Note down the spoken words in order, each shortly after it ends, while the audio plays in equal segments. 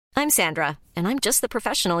I'm Sandra, and I'm just the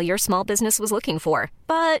professional your small business was looking for.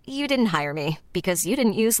 But you didn't hire me because you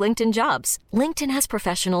didn't use LinkedIn Jobs. LinkedIn has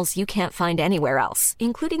professionals you can't find anywhere else,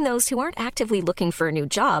 including those who aren't actively looking for a new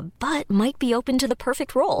job, but might be open to the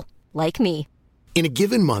perfect role, like me. In a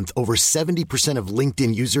given month, over 70% of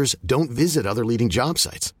LinkedIn users don't visit other leading job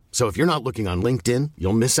sites. So if you're not looking on LinkedIn,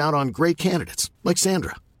 you'll miss out on great candidates like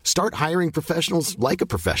Sandra. Start hiring professionals like a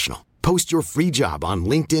professional. Post your free job on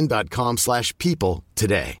linkedin.com/people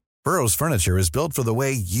today. Burrow's furniture is built for the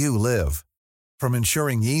way you live. From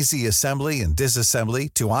ensuring easy assembly and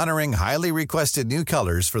disassembly to honoring highly requested new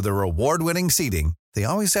colors for their award-winning seating, they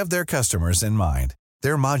always have their customers in mind.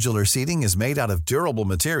 Their modular seating is made out of durable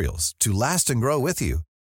materials to last and grow with you.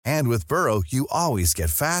 And with Burrow, you always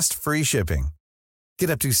get fast, free shipping.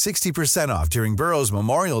 Get up to 60% off during Burrow's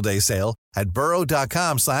Memorial Day sale at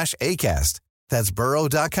burrow.com/ACAST. That's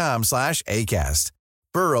burrow.com/ACAST.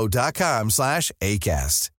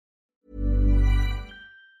 burrow.com/ACAST.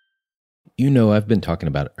 You know, I've been talking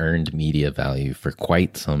about earned media value for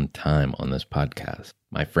quite some time on this podcast.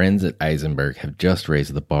 My friends at Eisenberg have just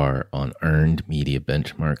raised the bar on earned media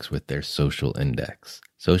benchmarks with their social index.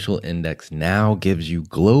 Social Index now gives you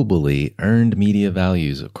globally earned media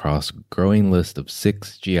values across a growing list of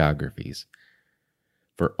 6 geographies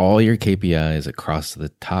for all your KPIs across the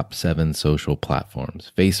top 7 social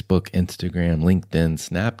platforms: Facebook, Instagram, LinkedIn,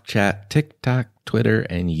 Snapchat, TikTok, Twitter,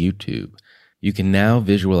 and YouTube. You can now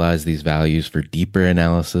visualize these values for deeper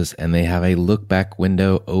analysis, and they have a look-back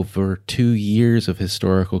window over 2 years of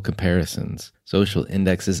historical comparisons. Social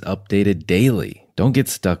Index is updated daily. Don't get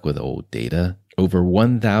stuck with old data. Over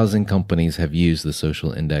 1,000 companies have used the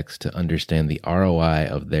Social Index to understand the ROI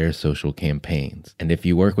of their social campaigns. And if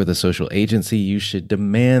you work with a social agency, you should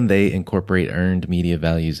demand they incorporate earned media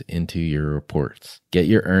values into your reports. Get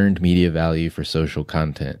your earned media value for social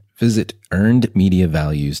content. Visit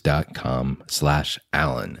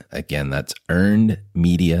earnedmediavalues.com/Alan. Again, that's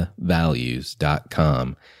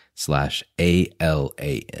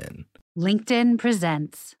earnedmediavalues.com/ALAN. LinkedIn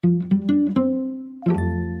presents.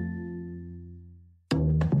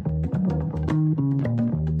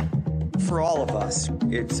 For all of us,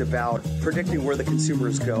 it's about predicting where the consumer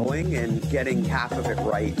is going and getting half of it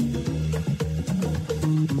right.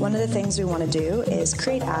 One of the things we want to do is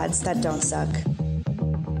create ads that don't suck.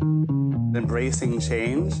 Embracing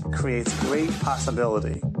change creates great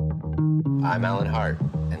possibility. I'm Alan Hart,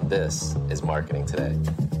 and this is Marketing Today.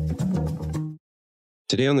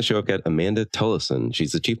 Today on the show, I've got Amanda Tolleson.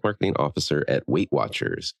 She's the Chief Marketing Officer at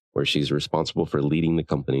WeightWatchers, where she's responsible for leading the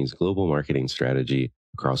company's global marketing strategy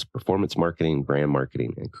across performance marketing, brand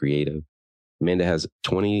marketing, and creative. Amanda has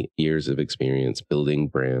 20 years of experience building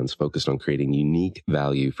brands focused on creating unique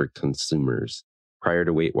value for consumers. Prior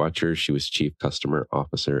to WeightWatchers, she was Chief Customer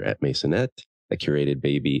Officer at Masonette, a curated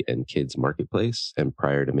baby and kids marketplace. And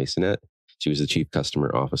prior to Masonette, she was the Chief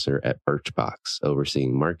Customer Officer at Birchbox,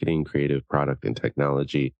 overseeing marketing, creative, product, and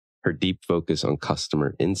technology. Her deep focus on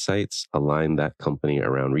customer insights aligned that company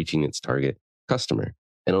around reaching its target customer.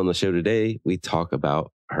 And on the show today, we talk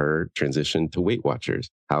about her transition to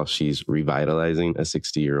WeightWatchers, how she's revitalizing a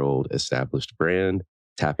 60-year-old established brand,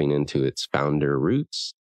 tapping into its founder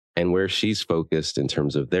roots, and where she's focused in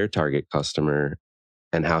terms of their target customer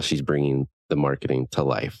and how she's bringing the marketing to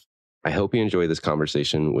life. I hope you enjoy this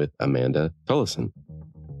conversation with Amanda Tolleson.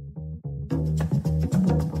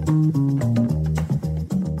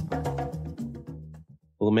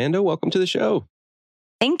 Well, Amanda, welcome to the show.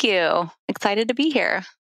 Thank you. Excited to be here.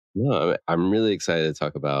 No, I'm really excited to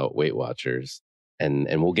talk about WeightWatchers, and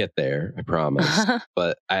we'll get there, I promise.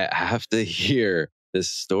 But I have to hear this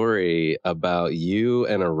story about you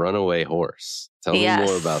and a runaway horse. Tell me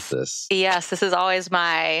more about this. Yes, this is always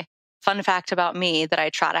my fun fact about me that I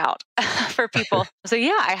trot out for people. So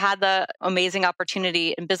I had the amazing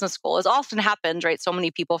opportunity in business school, as often happens, right? So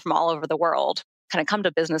many people from all over the world kind of come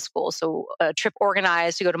to business school. So a trip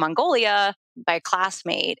organized to go to Mongolia by a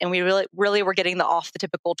classmate, and we really were getting the off the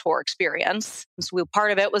typical tour experience. So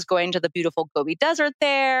part of it was going to the beautiful Gobi Desert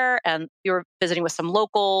there, and we were visiting with some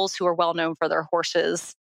locals who are well known for their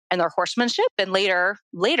horses and their horsemanship, and later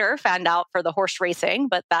found out for the horse racing,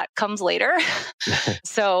 but that comes later.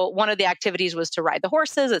 So one of the activities was to ride the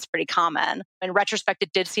horses. It's pretty common. In retrospect,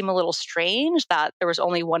 it did seem a little strange that there was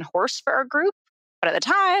only one horse for our group. But at the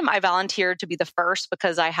time, I volunteered to be the first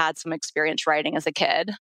because I had some experience riding as a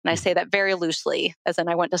kid. And I say that very loosely, as in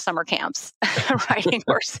I went to summer camps riding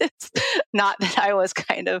horses. Not that I was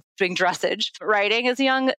kind of doing dressage riding as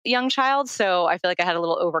a young child. So I feel like I had a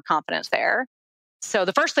little overconfidence there. So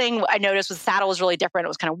the first thing I noticed was the saddle was really different. It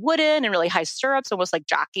was kind of wooden and really high stirrups, almost like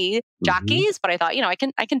jockeys. But I thought,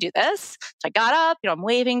 I can do this. So I got up, I'm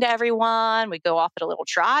waving to everyone. We go off at a little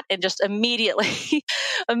trot, and just immediately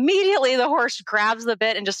the horse grabs the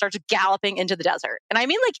bit and just starts galloping into the desert. And I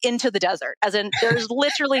mean like into the desert, as in there's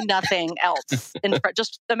literally nothing else in front.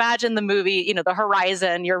 Just imagine the movie, the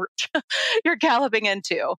horizon you're galloping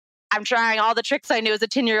into. I'm trying all the tricks I knew as a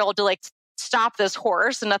 10-year-old to stop this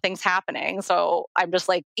horse, and nothing's happening. So I'm just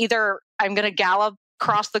like, either I'm going to gallop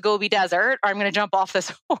across the Gobi Desert or I'm going to jump off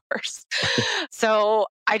this horse. So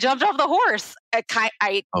I jumped off the horse.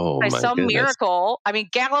 By some miracle,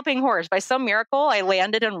 galloping horse, by some miracle, I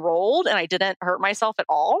landed and rolled and I didn't hurt myself at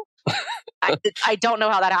all. I don't know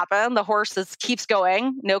how that happened. The horse keeps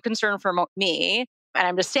going, no concern for me. And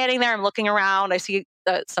I'm just standing there, I'm looking around, I see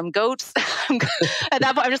some goats. At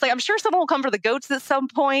that point, I'm just like, I'm sure someone will come for the goats at some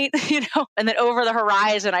point, And then over the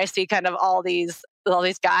horizon, I see kind of all these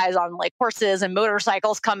guys on like horses and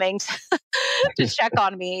motorcycles coming to check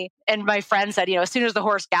on me. And my friend said, as soon as the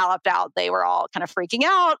horse galloped out, they were all kind of freaking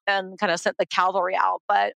out and kind of sent the cavalry out.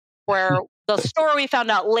 But where the story we found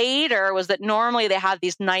out later was that normally they have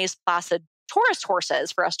these nice placid tourist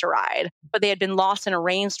horses for us to ride, but they had been lost in a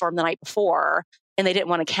rainstorm the night before and they didn't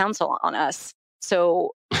want to cancel on us.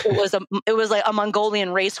 So it was like a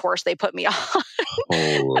Mongolian racehorse they put me on.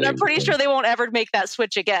 And I'm pretty sure they won't ever make that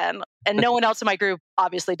switch again. And no one else in my group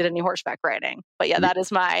obviously did any horseback riding. But yeah, that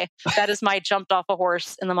is my jumped off a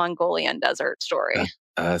horse in the Mongolian desert story.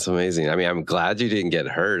 That's amazing. I'm glad you didn't get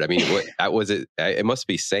hurt. What was it? It must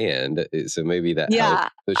be sand. So maybe that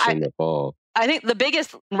helped pushing the fall. I think the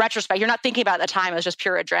biggest, in retrospect, you're not thinking about it at the time, it was just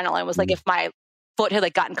pure adrenaline. It was like if my foot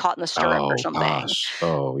had gotten caught in the stirrup or something. Gosh.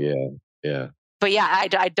 Oh, yeah. Yeah. But yeah,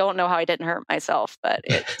 I don't know how I didn't hurt myself, but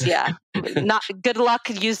not good luck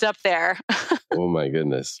used up there. Oh my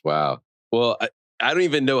goodness. Wow. Well, I don't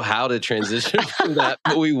even know how to transition from that,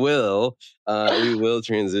 but we will. We will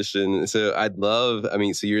transition. So I'd love,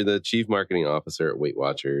 so you're the Chief Marketing Officer at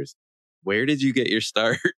WeightWatchers. Where did you get your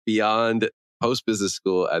start beyond post-business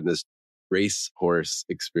school and this racehorse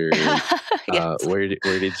experience? Yes. Where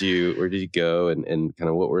did you go and kind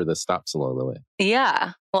of what were the stops along the way?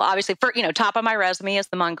 Yeah. Well, obviously, top of my resume is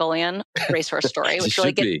the Mongolian racehorse story, which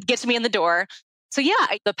really gets me in the door. So yeah,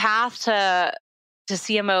 the path to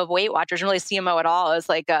CMO of WeightWatchers, and really CMO at all, is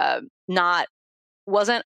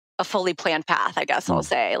wasn't a fully planned path, I guess I'll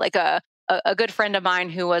say. Like a good friend of mine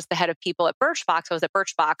who was the head of people at Birchbox, I was at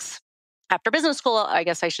Birchbox after business school. I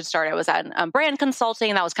guess I should start. I was at brand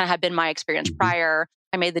consulting. That was had been my experience prior.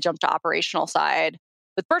 I made the jump to operational side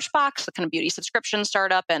with Birchbox, the kind of beauty subscription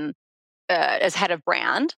startup, and as head of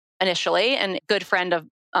brand initially. And a good friend of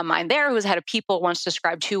mine there, who was head of people, once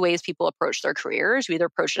described 2 ways people approach their careers. You either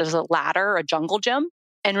approach it as a ladder or a jungle gym.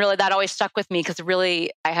 And really that always stuck with me because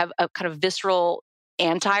really I have a kind of visceral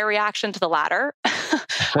anti-reaction to the latter.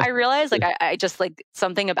 I realized I just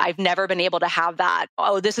something I've never been able to have that,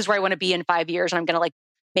 this is where I want to be in 5 years and I'm going to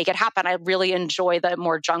make it happen. I really enjoy the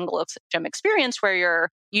more jungle gym experience where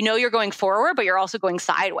you're going forward, but you're also going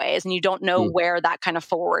sideways and you don't know where that kind of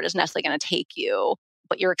forward is necessarily going to take you,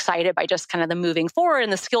 but you're excited by just kind of the moving forward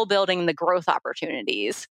and the skill building and the growth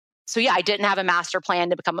opportunities. So yeah, I didn't have a master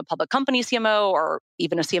plan to become a public company CMO or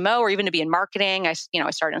even a CMO or even to be in marketing. I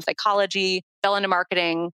started in psychology, fell into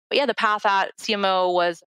marketing. But yeah, the path at CMO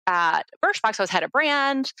was at Birchbox. I was head of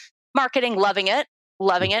brand, marketing, loving it.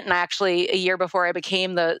 And I actually, a year before I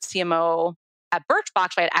became the CMO at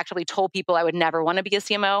Birchbox, I had actually told people I would never want to be a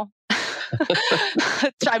CMO.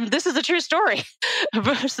 This is a true story.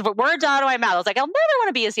 Words out of my mouth. I was like, I'll never want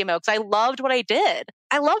to be a CMO because I loved what I did.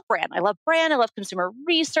 I love brand. I love consumer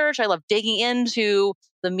research. I love digging into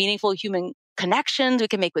the meaningful human connections we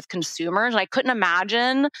can make with consumers. And I couldn't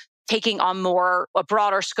imagine taking on a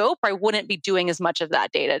broader scope, or I wouldn't be doing as much of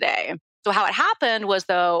that day to day. So how it happened was,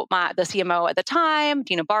 though, the CMO at the time,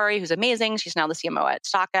 Dina Bari, who's amazing, she's now the CMO at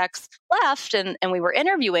StockX, left, and we were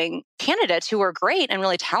interviewing candidates who were great and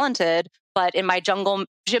really talented. But in my jungle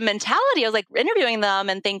gym mentality, I was interviewing them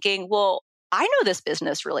and thinking, well, I know this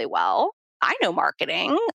business really well. I know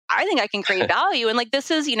marketing. I think I can create value. And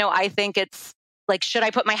this is, I think it's should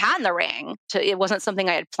I put my hat in the ring? It wasn't something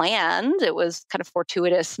I had planned. It was kind of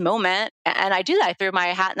fortuitous moment. And I do that. I threw my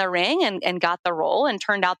hat in the ring and got the role, and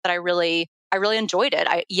turned out that I really enjoyed it.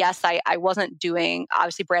 I wasn't doing,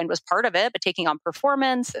 obviously brand was part of it, but taking on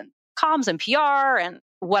performance and comms and PR, and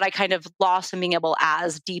what I kind of lost in being able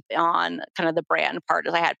as deep on kind of the brand part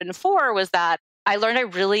as I had been before was that I learned I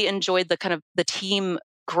really enjoyed the kind of the team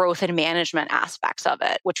growth and management aspects of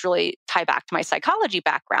it, which really tie back to my psychology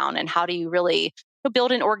background and how do you really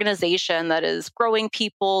build an organization that is growing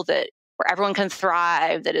people, that where everyone can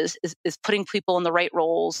thrive, that is putting people in the right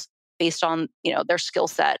roles based on, their skill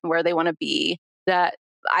set and where they want to be, that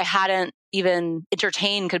I hadn't even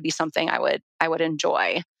entertained could be something I would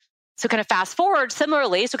enjoy. So kind of fast forward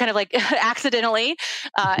similarly, so kind of like accidentally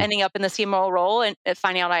ending up in the CMO role and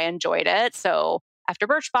finding out I enjoyed it. So after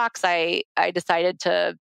Birchbox, I decided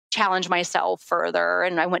to challenge myself further,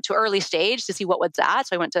 and I went to early stage to see what was that.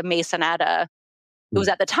 So I went to Masonetta. It was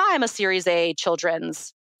at the time a Series A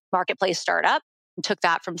children's marketplace startup, and took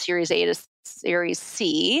that from Series A to Series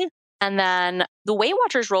C. And then the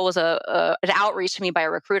WeightWatchers role was an outreach to me by a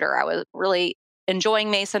recruiter. I was really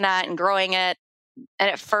enjoying Masonette and growing it. And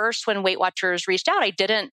at first, when WeightWatchers reached out, I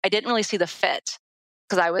didn't really see the fit,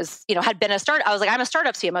 because I was, had been a startup. I was like, I'm a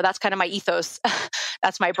startup CMO. That's kind of my ethos.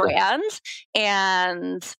 That's my brand.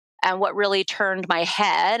 And what really turned my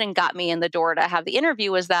head and got me in the door to have the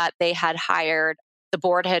interview was that the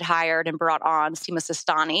board had hired and brought on Seema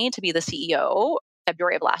Sistani to be the CEO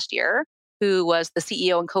February of last year, who was the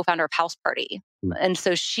CEO and co-founder of House Party. And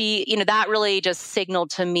so she, that really just signaled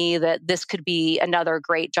to me that this could be another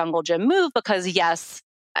great jungle gym move, because yes,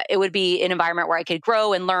 it would be an environment where I could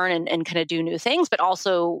grow and learn and kind of do new things, but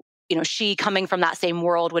also, she coming from that same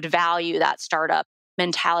world would value that startup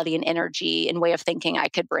mentality and energy and way of thinking I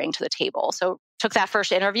could bring to the table. So took that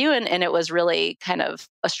first interview and it was really kind of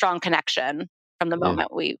a strong connection from the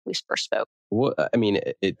moment we first spoke. Well, I mean,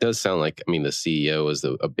 it does sound like, the CEO was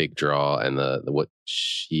a big draw, and the what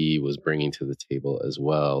she was bringing to the table as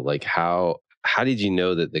well. Like, how did you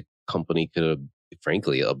know that the company could have,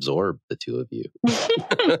 frankly, absorbed the two of you?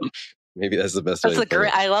 Maybe that's the best way to put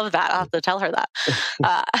it. I love that. I'll have to tell her that.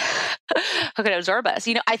 Who could absorb us?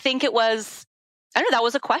 I think it was, that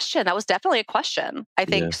was a question. That was definitely a question. I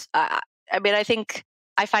think, I think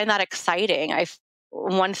I find that exciting.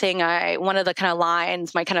 One of the kind of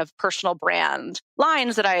lines, my kind of personal brand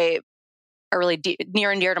lines that I are really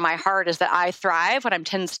near and dear to my heart, is that I thrive when I'm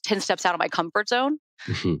 10 steps out of my comfort zone.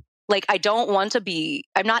 Mm-hmm. Like,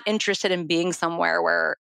 I'm not interested in being somewhere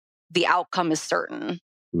where the outcome is certain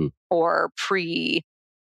or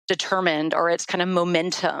predetermined, or it's kind of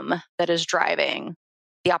momentum that is driving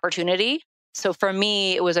the opportunity. So for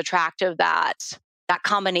me, it was attractive that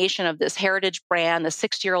combination of this heritage brand, the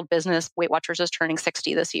 60-year-old business, WeightWatchers is turning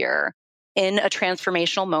 60 this year, in a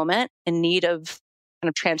transformational moment, in need of kind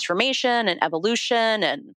of transformation and evolution,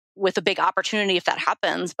 and with a big opportunity if that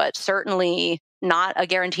happens, but certainly not a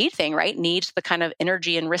guaranteed thing, right? Needs the kind of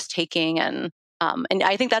energy and risk-taking. And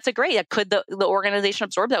I think that's could the organization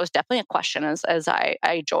absorb? That was definitely a question as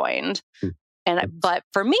I joined. But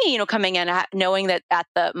for me, coming in, knowing that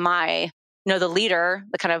the leader,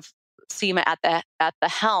 the kind of Seema at the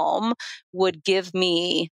helm, would give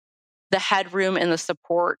me the headroom and the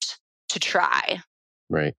support to try,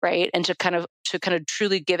 right, and to kind of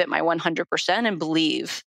truly give it my 100% and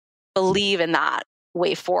believe in that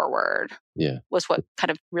way forward. Yeah, was what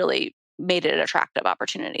kind of really made it an attractive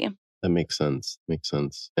opportunity. That makes sense.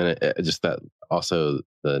 And just that also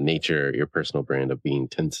the nature, your personal brand of being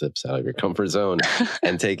 10 steps out of your comfort zone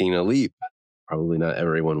and taking a leap. Probably not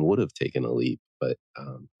everyone would have taken a leap, but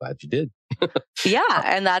glad you did. Yeah.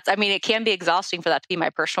 And it can be exhausting for that to be my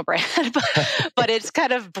personal brand, but it's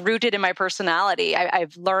kind of rooted in my personality.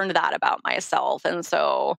 I've learned that about myself. And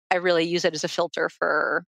so I really use it as a filter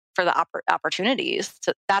for the opportunities.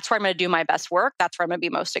 So that's where I'm going to do my best work. That's where I'm going to be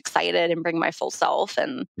most excited and bring my full self,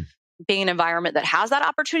 and being an environment that has that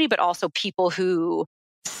opportunity, but also people who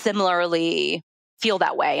similarly feel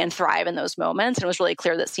that way and thrive in those moments. And it was really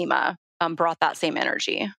clear that Seema brought that same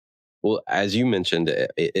energy. Well, as you mentioned, it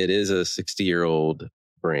is a 60-year-old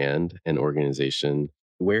brand and organization.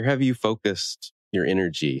 Where have you focused your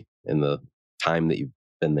energy in the time that you've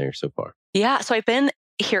been there so far? Yeah, so I've been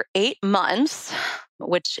here 8 months,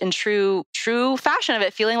 which in true fashion of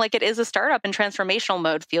it, feeling like it is a startup in transformational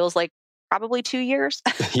mode, feels like probably 2 years.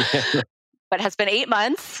 Yeah. But has been 8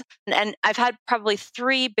 months. And I've had probably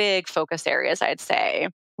 3 big focus areas, I'd say.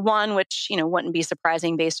 One, which, wouldn't be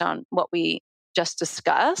surprising based on what we just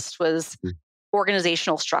discussed, was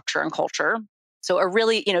organizational structure and culture. So a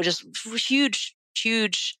really, just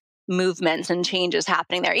huge movements and changes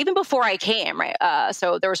happening there, even before I came, right?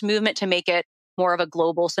 So there was movement to make it more of a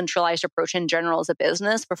global centralized approach in general as a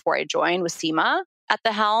business before I joined, with Seema at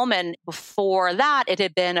the helm. And before that, it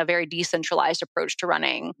had been a very decentralized approach to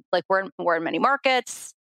running. Like we're in many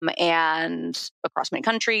markets and across many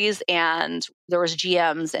countries, and there was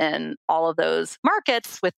GMs in all of those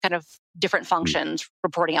markets with kind of different functions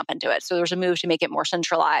reporting up into it. So there was a move to make it more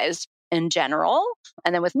centralized in general.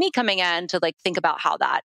 And then with me coming in to think about how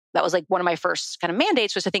that was one of my first kind of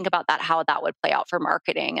mandates, was to think about how that would play out for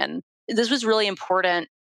marketing. And this was really important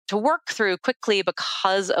to work through quickly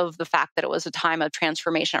because of the fact that it was a time of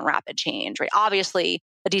transformation and rapid change, right? Obviously,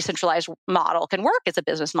 a decentralized model can work. It's a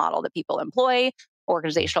business model that people employ,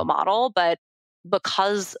 organizational model, but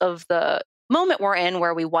because of the moment we're in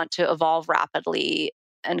where we want to evolve rapidly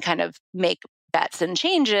and kind of make bets and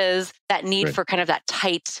changes, that need for kind of that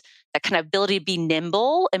kind of ability to be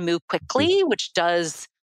nimble and move quickly, which does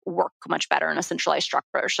work much better in a centralized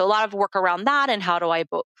structure. So a lot of work around that, and how do I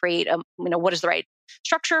create what is the right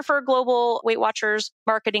structure for a global WeightWatchers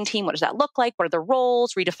marketing team? What does that look like? What are the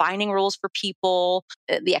roles? Redefining roles for people,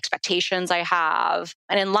 the expectations I have.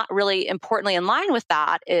 And really importantly, in line with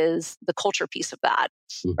that is the culture piece of that,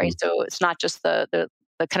 right? So it's not just the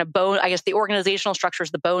kind of bone, I guess the organizational structure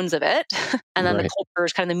is the bones of it. And then the culture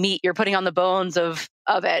is kind of the meat you're putting on the bones of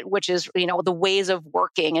it, which is, the ways of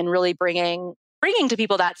working and really bringing to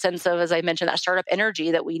people that sense of, as I mentioned, that startup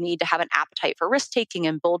energy, that we need to have an appetite for risk taking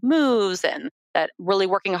and bold moves, and that really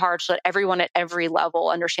working hard so that everyone at every level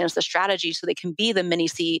understands the strategy so they can be the mini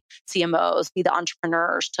CMOs, be the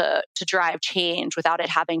entrepreneurs to drive change without it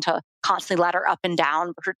having to constantly ladder up and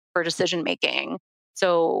down for decision making.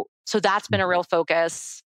 So that's been a real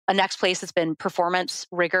focus. A next place has been performance,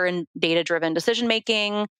 rigor, and data-driven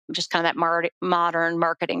decision-making, just kind of that modern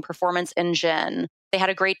marketing performance engine. They had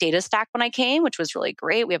a great data stack when I came, which was really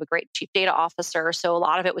great. We have a great chief data officer. So a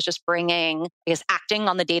lot of it was just acting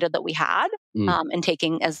on the data that we had and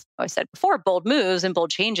taking, as I said before, bold moves and bold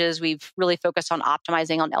changes. We've really focused on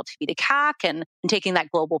optimizing on LTV to CAC and taking that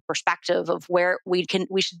global perspective of where we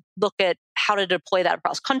should look at how to deploy that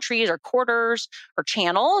across countries or quarters or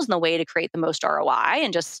channels and the way to create the most ROI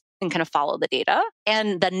and kind of follow the data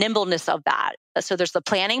and the nimbleness of that. So there's the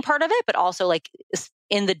planning part of it, but also like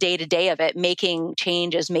in the day-to-day of it, making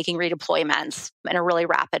changes, making redeployments in a really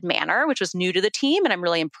rapid manner, which was new to the team. And I'm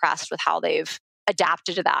really impressed with how they've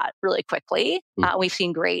adapted to that really quickly. We've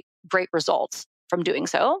seen great results from doing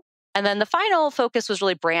so. And then the final focus was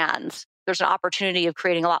really brands. There's an opportunity of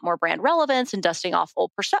creating a lot more brand relevance and dusting off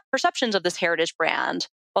old perceptions of this heritage brand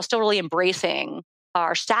while still really embracing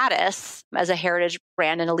our status as a heritage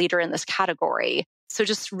brand and a leader in this category. So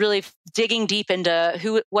just really digging deep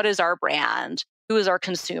into what is our brand? Who is our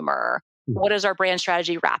consumer? What is our brand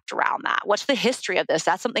strategy wrapped around that? What's the history of this?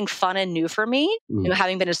 That's something fun and new for me.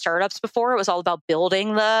 Having been in startups before, it was all about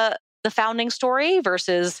building the founding story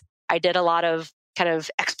versus I did a lot of kind of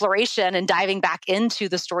exploration and diving back into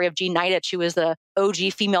the story of Jean Nidetch, who was the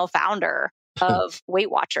OG female founder of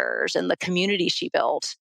WeightWatchers and the community she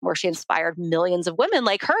built, where she inspired millions of women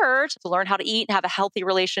like her to learn how to eat and have a healthy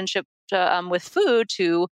relationship with food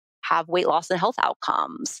to have weight loss and health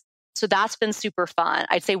outcomes. So that's been super fun.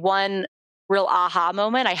 I'd say one real aha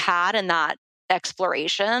moment I had in that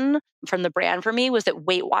exploration from the brand for me was that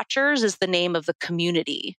WeightWatchers is the name of the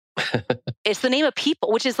community. It's the name of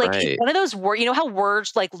people, which is like one of those words, how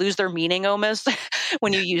words like lose their meaning almost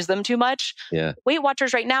when you use them too much. Yeah.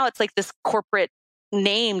 WeightWatchers right now, it's like this corporate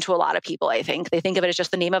name to a lot of people, I think. They think of it as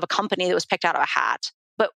just the name of a company that was picked out of a hat.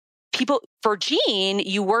 But for Jean,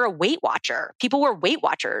 you were a Weight Watcher. People were Weight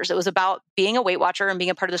Watchers. It was about being a Weight Watcher and being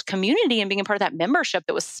a part of this community and being a part of that membership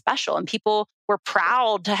that was special. And people were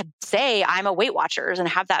proud to say, I'm a Weight Watchers and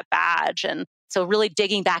have that badge. And so really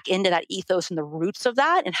digging back into that ethos and the roots of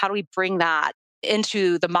that and how do we bring that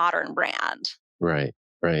into the modern brand? Right.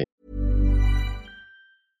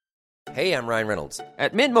 Hey, I'm Ryan Reynolds.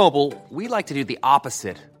 At Mint Mobile, we like to do the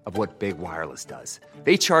opposite of what Big Wireless does.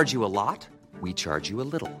 They charge you a lot. We charge you a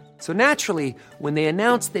little. So naturally, when they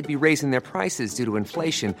announced they'd be raising their prices due to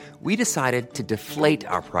inflation, we decided to deflate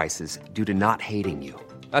our prices due to not hating you.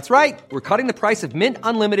 That's right. We're cutting the price of Mint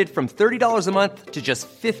Unlimited from $30 a month to just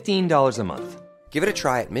 $15 a month. Give it a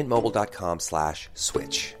try at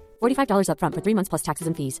mintmobile.com/switch. $45 up front for 3 months plus taxes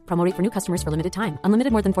and fees. Promo rate for new customers for limited time.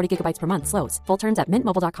 Unlimited more than 40 gigabytes per month. Slows full terms at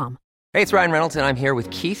mintmobile.com. Hey, it's Ryan Reynolds, and I'm here with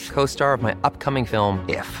Keith, co-star of my upcoming film,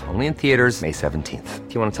 If, only in theaters May 17th.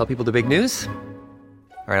 Do you want to tell people the big news?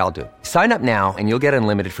 All right, I'll do it. Sign up now and you'll get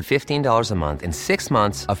unlimited for $15 a month and 6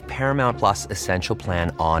 months of Paramount Plus Essential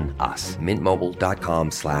Plan on us.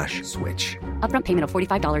 mintmobile.com/switch. Upfront payment of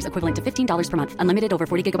 $45 equivalent to $15 per month. Unlimited over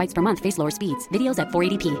 40 gigabytes per month. Face lower speeds. Videos at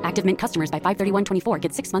 480p. Active Mint customers by 531.24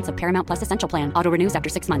 get 6 months of Paramount Plus Essential Plan. Auto renews after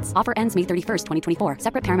 6 months. Offer ends May 31st, 2024.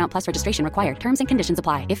 Separate Paramount Plus registration required. Terms and conditions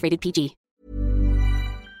apply if rated PG.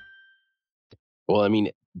 Well, I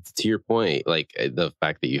mean, to your point, like the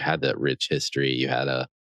fact that you had that rich history, you had a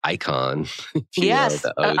icon. Yes,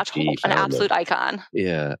 the OG an absolute icon.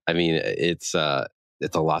 Yeah, I mean, it's a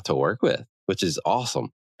lot to work with, which is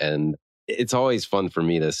awesome. And it's always fun for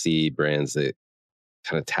me to see brands that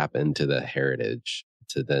kind of tap into the heritage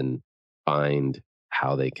to then find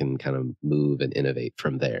how they can kind of move and innovate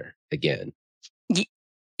from there again.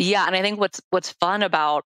 Yeah. And I think what's fun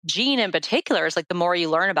about Jean in particular is like the more you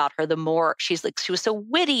learn about her, the more she was so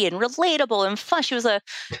witty and relatable and fun. She was a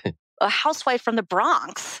housewife from the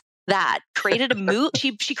Bronx that created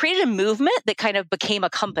she created a movement that kind of became a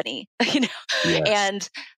company, Yes. And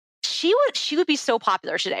she would be so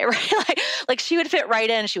popular today, right? Like she would fit right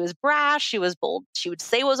in. She was brash, she was bold, she would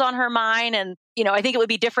say what was on her mind. And, I think it would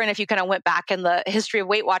be different if you kind of went back in the history of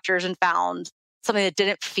WeightWatchers and found something that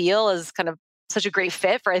didn't feel as kind of such a great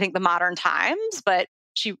fit for, I think, the modern times. But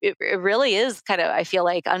it really is kind of, I feel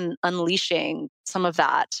like, unleashing some of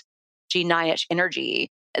that Jean Nyash energy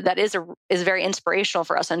that is very inspirational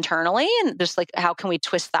for us internally. And just like, how can we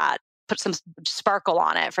twist that, put some sparkle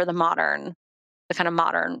on it for the kind of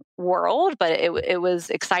modern world? But it was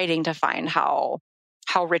exciting to find how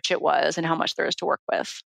rich it was and how much there is to work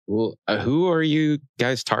with. Well, who are you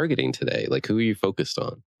guys targeting today? Like, who are you focused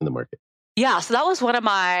on in the market? Yeah, so that was one of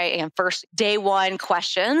my first day one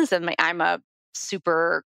questions. And I'm a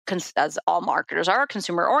super, as all marketers are,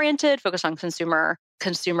 consumer oriented, focused on consumer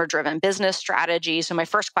driven business strategy. So my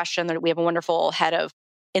first question, that we have a wonderful head of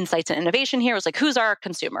insights and innovation here, was like, who's our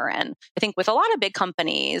consumer? And I think with a lot of big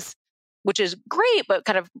companies, which is great, but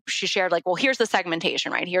kind of she shared like, well, here's the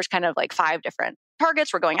segmentation, right? Here's kind of like 5 different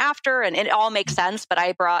targets we're going after, and it all makes sense. But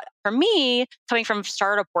I brought, for me, coming from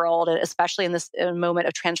startup world, and especially in this moment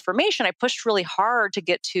of transformation, I pushed really hard to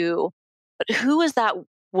get to, but who is that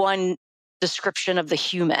one description of the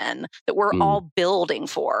human that we're all building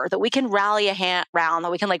for, that we can rally a hand around,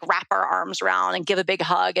 that we can like wrap our arms around and give a big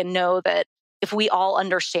hug and know that if we all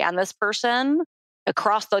understand this person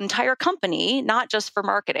across the entire company, not just for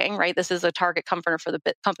marketing, right? This is a target customer for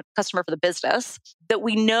the business, that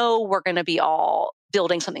we know we're going to be all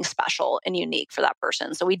building something special and unique for that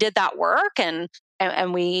person. So we did that work and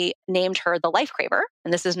we named her the Life Craver.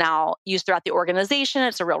 And this is now used throughout the organization.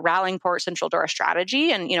 It's a real rallying point central to our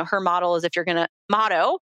strategy. And, her motto is if you're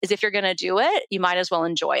going to do it, you might as well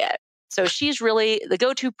enjoy it. So she's really the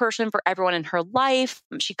go-to person for everyone in her life.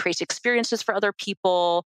 She creates experiences for other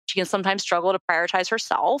people. She can sometimes struggle to prioritize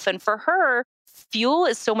herself. And for her, fuel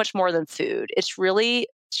is so much more than food. She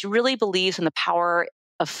really believes in the power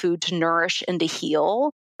of food to nourish and to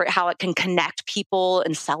heal, right? How it can connect people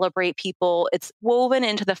and celebrate people. It's woven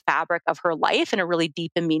into the fabric of her life in a really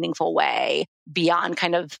deep and meaningful way beyond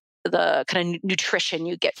kind of the kind of nutrition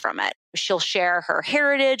you get from it. She'll share her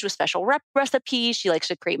heritage with special recipes. She likes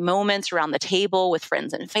to create moments around the table with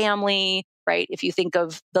friends and family. Right? If you think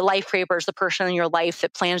of the life cravers, the person in your life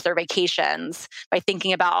that plans their vacations by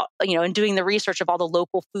thinking about, and doing the research of all the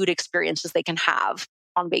local food experiences they can have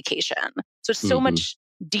on vacation. So it's so much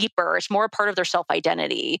deeper. It's more a part of their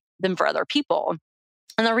self-identity than for other people.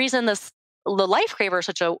 And the reason the life craver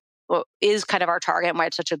is kind of our target and why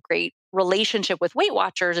it's such a great relationship with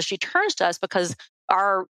WeightWatchers is she turns to us because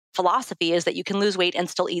our philosophy is that you can lose weight and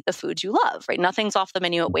still eat the foods you love, right? Nothing's off the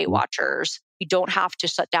menu at WeightWatchers. You don't have to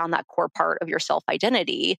shut down that core part of your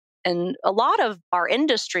self-identity. And a lot of our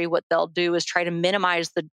industry, what they'll do is try to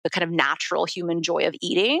minimize the kind of natural human joy of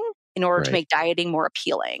eating in order to make dieting more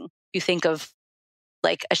appealing. You think of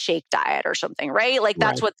like a shake diet or something, right? Like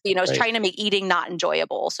that's what, is trying to make eating not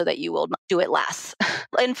enjoyable so that you will do it less.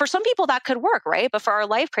 And for some people that could work, right? But for our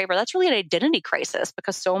life craver, that's really an identity crisis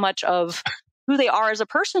because so much of who they are as a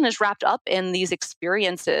person is wrapped up in these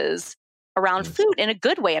experiences around food in a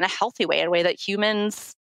good way, in a healthy way, in a way that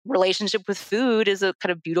humans' relationship with food is a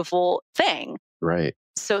kind of beautiful thing. Right.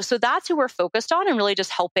 So that's who we're focused on and really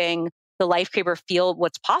just helping the life craver feel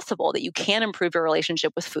what's possible, that you can improve your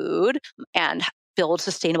relationship with food and build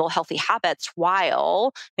sustainable, healthy habits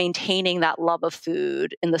while maintaining that love of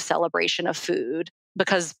food and the celebration of food,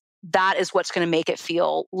 because that is what's going to make it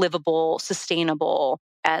feel livable, sustainable,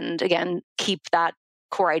 and again, keep that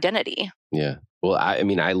core identity. Yeah. Well,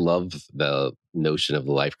 I love the notion of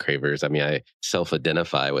the life cravers. I mean, I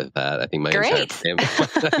self-identify with that. I think my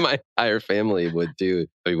entire family would too.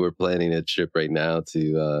 I mean, we're planning a trip right now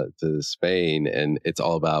to Spain, and it's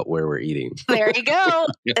all about where we're eating. There you go.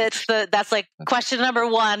 That's like question number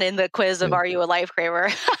 1 in the quiz of Are You a Life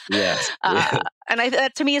Craver? Yes.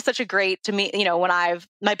 And to me, it's such a great, when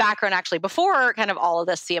my background actually before kind of all of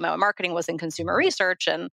this CMO and marketing was in consumer research,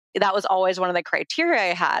 and that was always one of the criteria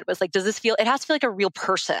I had was like, it has to feel like a real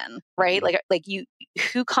person, right? Like you,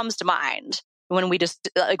 who comes to mind when when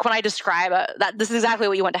I describe that, this is exactly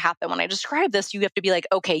what you want to happen. When I describe this, you have to be like,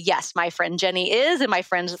 okay, yes, my friend Jenny is, and my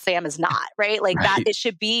friend Sam is not, right? Like that, it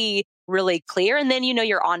should be really clear. And then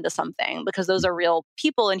you're onto something, because those are real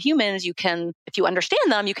people and humans. You can, if you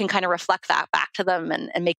understand them, you can kind of reflect that back to them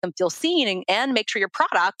and make them feel seen, and make sure your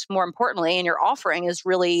product, more importantly, and your offering is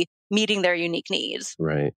really meeting their unique needs.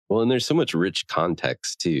 Right. Well, and there's so much rich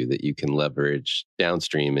context too that you can leverage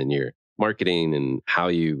downstream in your marketing and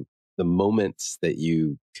the moments that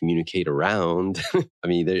you communicate around. I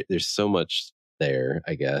mean, there's so much there,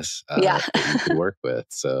 I guess, that you can work with.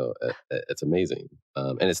 So it's amazing.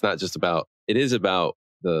 And it's not just it is about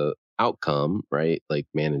the outcome, right? Like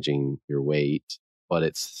managing your weight, but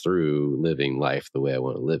it's through living life the way I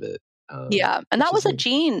want to live it. And that was a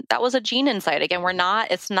gene insight. Again,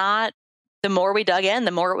 it's not, the more we dug in,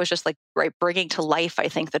 the more it was just like, right, bringing to life, I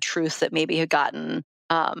think, the truth that maybe had gotten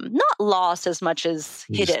not lost as much as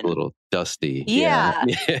hidden. Just a little dusty. Yeah.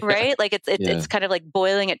 Right? Like it's kind of like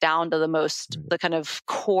boiling it down to the kind of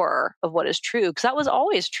core of what is true. Because that was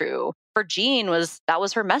always true. For Jean, that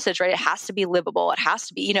was her message, right? It has to be livable. It has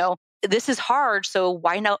to be, this is hard. So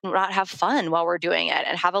why not have fun while we're doing it,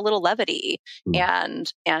 and have a little levity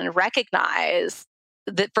and recognize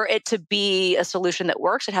that for it to be a solution that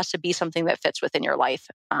works, it has to be something that fits within your life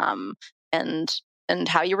and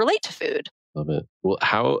how you relate to food. Love it.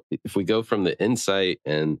 Well, if we go from the insight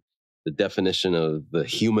and the definition of the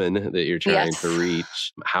human that you're trying to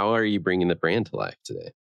reach, how are you bringing the brand to life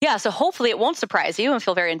today? Yeah. So hopefully it won't surprise you and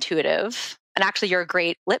feel very intuitive. And actually, you're a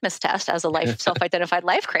great litmus test as a self-identified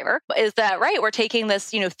life craver. Is that right? We're taking this,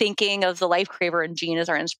 thinking of the life craver and Jean as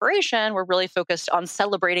our inspiration. We're really focused on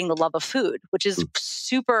celebrating the love of food, which is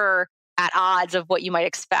super at odds of what you might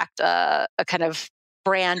expect a kind of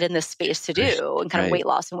brand in this space to do, and kind of weight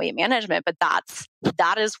loss and weight management. But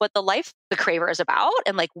that is what the craver is about.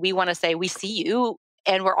 And like, we want to say, we see you,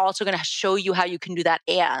 and we're also going to show you how you can do that.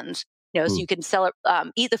 And so you can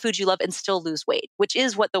eat the foods you love and still lose weight, which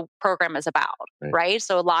is what the program is about, right?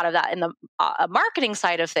 So a lot of that in the marketing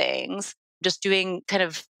side of things, just doing kind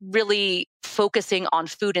of really focusing on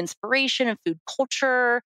food inspiration and food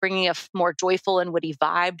culture, bringing a more joyful and witty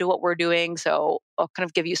vibe to what we're doing. So I'll kind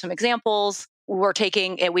of give you some examples. We're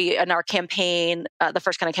taking in our campaign, the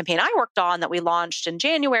first kind of campaign I worked on that we launched in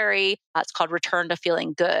January. It's called Return to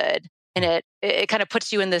Feeling Good, and it kind of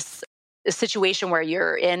puts you in this situation where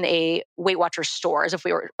you're in a WeightWatchers store, as if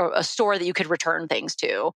we were a store that you could return things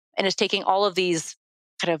to, and it's taking all of these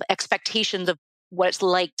kind of expectations of what it's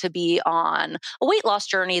like to be on a weight loss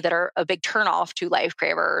journey that are a big turnoff to life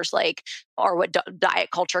cravers, or what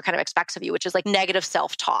diet culture kind of expects of you, which is like negative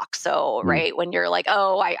self-talk. So, right, when you're like,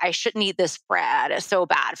 oh, I shouldn't eat this bread, it's so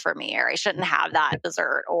bad for me, or I shouldn't have that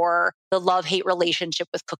dessert, or the love-hate relationship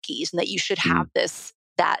with cookies, and that you should have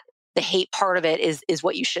that the hate part of it is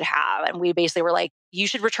what you should have. And we basically were like, you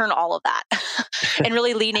should return all of that. And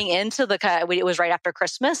really leaning into it was right after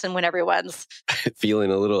Christmas, and when everyone's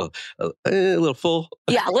feeling a little full.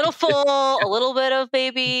 Yeah, a little full, a little bit of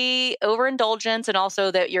maybe overindulgence, and also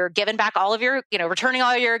that you're giving back all of your, returning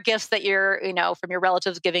all your gifts that you're, from your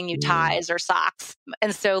relatives giving you ties or socks.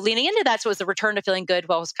 And so leaning into that, so it was the return to feeling good,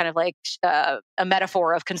 was kind of like a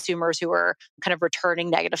metaphor of consumers who were kind of returning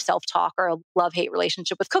negative self-talk or a love-hate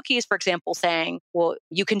relationship with cookies, for example, saying, well,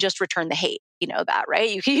 you can just return the hate. That, right?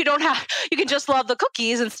 You can just love the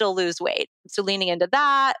cookies and still lose weight. So leaning into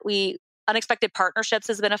that, unexpected partnerships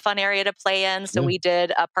has been a fun area to play in. So we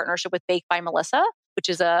did a partnership with Baked by Melissa, which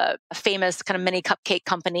is a famous kind of mini cupcake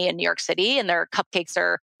company in New York City. And their cupcakes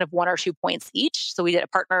are kind of 1 or 2 points each. So we did a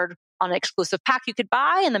partnered on an exclusive pack you could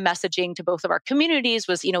buy. And the messaging to both of our communities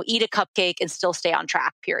was, eat a cupcake and still stay on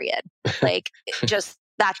track, period.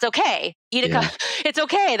 That's okay. It's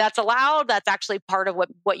okay. That's allowed. That's actually part of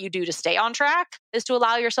what you do to stay on track, is to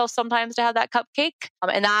allow yourself sometimes to have that cupcake.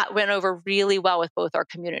 And that went over really well with both our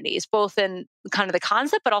communities, both in kind of the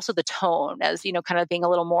concept, but also the tone, as, kind of being a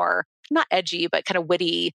little more, not edgy, but kind of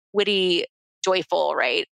witty, joyful,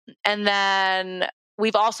 right? And then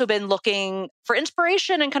we've also been looking for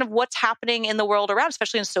inspiration and kind of what's happening in the world around,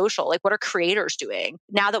 especially in social. Like, what are creators doing?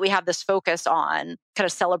 Now that we have this focus on kind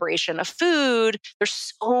of celebration of food, there's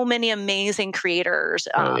so many amazing creators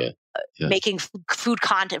making food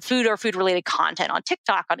content, food or food-related content on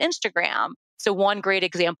TikTok, on Instagram. So one great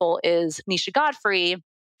example is Nisha Godfrey,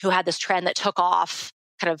 who had this trend that took off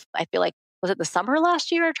kind of, I feel like, was it the summer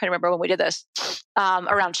last year? I'm trying to remember when we did this,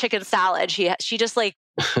 around chicken salad. She just like,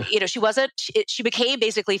 she became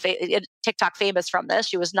basically TikTok famous from this.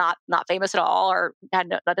 She was not famous at all, or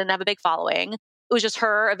didn't have a big following. It was just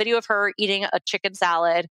a video of her eating a chicken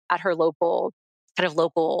salad at her local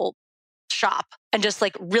shop, and just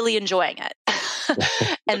like really enjoying it.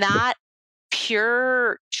 And that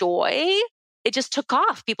pure joy, it just took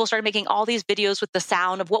off. People started making all these videos with the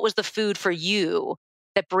sound of what was the food for you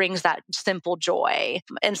that brings that simple joy.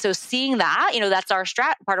 And so seeing that, that's our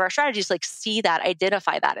part of our strategy is like see that,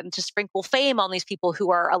 identify that, and to sprinkle fame on these people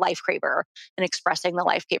who are a life craver and expressing the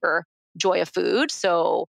life craver joy of food.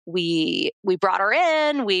 So we brought her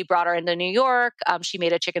in. We brought her into New York. She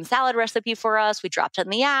made a chicken salad recipe for us. We dropped it in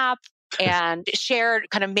the app and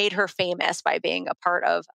kind of made her famous by being a part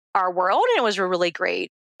of our world. And it was a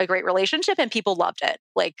great relationship, and people loved it.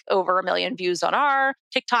 Like over 1 million views on our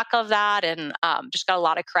TikTok of that, and just got a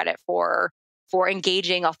lot of credit for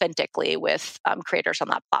engaging authentically with creators on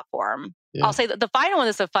that platform. Yeah. I'll say that the final one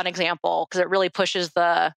is a fun example because it really pushes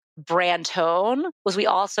the brand tone. Was we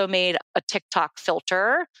also made a TikTok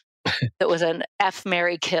filter that was an F,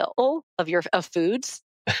 Marry, Kill of foods.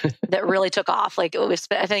 That really took off. Like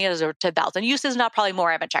I think it was 10,000 uses, not probably more.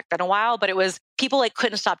 I haven't checked in a while, but it was people like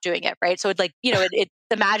couldn't stop doing it. Right. So it's like, it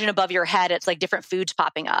imagine above your head, it's like different foods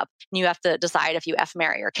popping up and you have to decide if you F,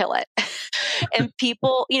 marry, or kill it. And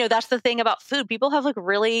people, that's the thing about food. People have like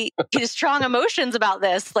really strong emotions about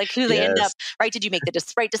this, like who they end up, right? Did you make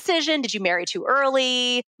the right decision? Did you marry too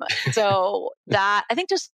early? So that, I think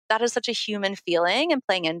just that is such a human feeling and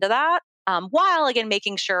playing into that. While again,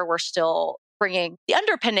 making sure we're still bringing the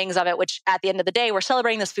underpinnings of it, which at the end of the day, we're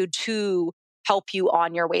celebrating this food to help you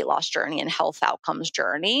on your weight loss journey and health outcomes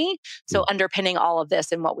journey. So underpinning all of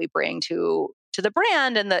this and what we bring to the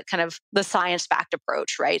brand and the kind of the science-backed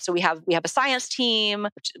approach, right? So we have a science team,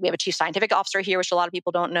 we have a chief scientific officer here, which a lot of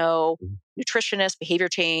people don't know, nutritionists, behavior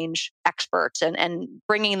change experts, and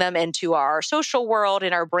bringing them into our social world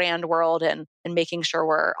and our brand world and making sure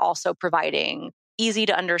we're also providing easy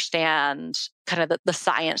to understand kind of the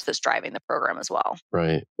science that's driving the program as well.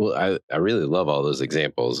 Right. Well, I really love all those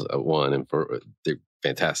examples. One, and they're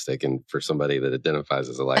fantastic. And for somebody that identifies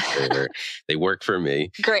as a life saver, they work for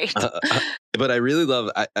me. Great. But I really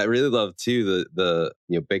love too the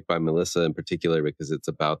Baked by Melissa in particular, because it's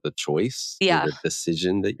about the choice, the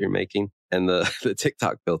decision that you're making. And the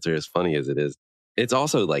TikTok filter, as funny as it is, it's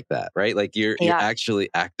also like that, right? Like you're actually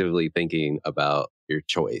actively thinking about your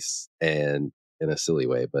choice, and in a silly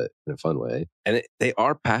way, but in a fun way. And they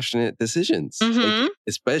are passionate decisions, like,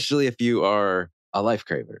 especially if you are a life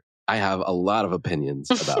craver. I have a lot of opinions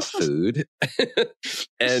about food,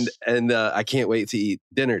 and I can't wait to eat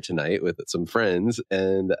dinner tonight with some friends.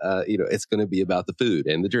 And it's going to be about the food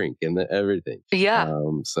and the drink and everything. Yeah.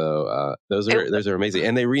 So those are amazing,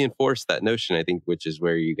 and they reinforce that notion, I think, which is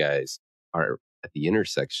where you guys are at the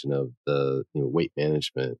intersection of the weight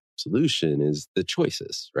management solution is the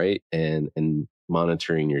choices, right? And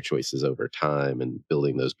monitoring your choices over time and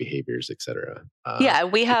building those behaviors, et cetera.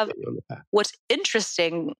 We have what's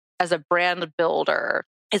interesting as a brand builder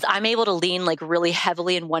is I'm able to lean like really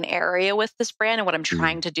heavily in one area with this brand and what I'm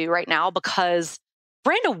trying to do right now, because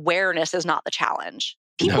brand awareness is not the challenge.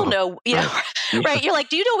 People know, right? You're like,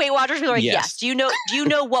 do you know WeightWatchers? People are like, yes. Do you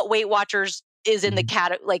know what WeightWatchers is in the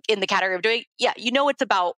category of doing? Yeah, it's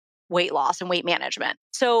about weight loss and weight management.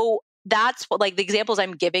 So that's what, like, the examples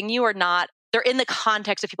I'm giving you are not, they're in the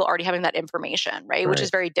context of people already having that information, right? Which is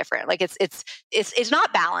very different. Like it's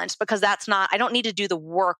not balanced, because that's not, I don't need to do the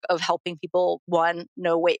work of helping people, one,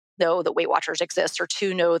 know that WeightWatchers exists, or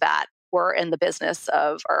two, know that we're in the business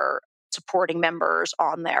of or supporting members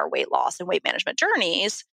on their weight loss and weight management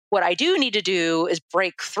journeys. What I do need to do is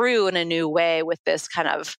break through in a new way with this kind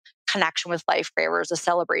of connection with life cravers, a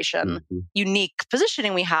celebration, unique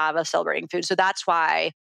positioning we have of celebrating food. So that's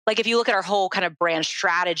why, like, if you look at our whole kind of brand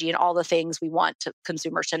strategy and all the things we want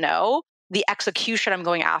consumers to know, the execution I'm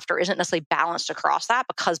going after isn't necessarily balanced across that,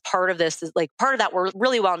 because part of this is like, part of that we're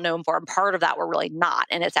really well known for, and part of that we're really not.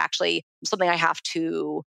 And it's actually something I have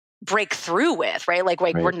to break through with, right? Like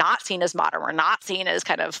we're not seen as modern. We're not seen as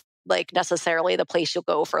kind of like necessarily the place you'll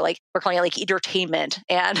go for, like, we're calling it like entertainment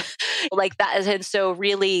and like that. And so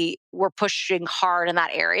really we're pushing hard in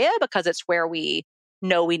that area because it's where we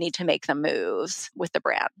know we need to make the moves with the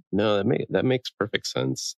brand. No, that makes perfect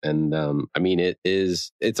sense. And I mean,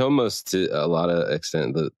 it's almost to a lot of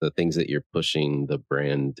extent, the things that you're pushing the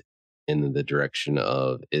brand in the direction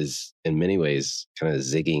of is in many ways kind of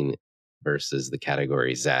zigging versus the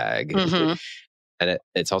category zag. And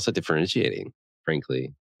it's also differentiating,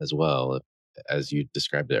 frankly, as well. As you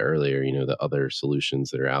described it earlier, the other solutions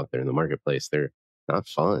that are out there in the marketplace, they're not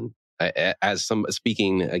fun.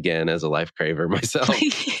 Speaking again as a life craver myself,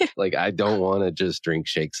 like, I don't want to just drink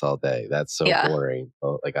shakes all day. That's so boring.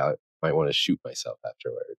 Like, I might want to shoot myself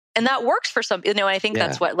afterward. And that works for some, I think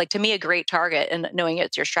that's what, like, to me, a great target, and knowing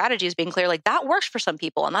it's your strategy is being clear, like, that works for some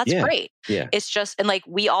people, and that's great. Yeah. It's just, and like,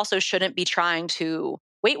 we also shouldn't be trying to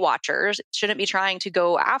WeightWatchers shouldn't be trying to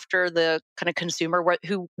go after the kind of consumer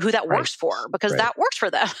who that works for, because that works for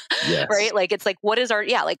them, right? Like, it's like, what is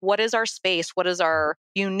our space? What is our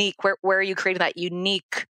unique, where are you creating that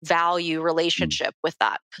unique value relationship with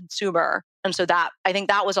that consumer? And so that, I think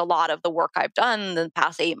that was a lot of the work I've done in the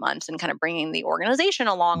past 8 months and kind of bringing the organization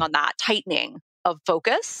along on that tightening of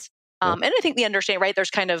focus. And I think the understanding, right? There's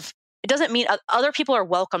kind of, it doesn't mean other people are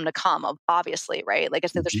welcome to come, obviously, right? Like I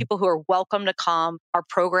said, there's people who are welcome to come. Our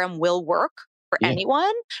program will work for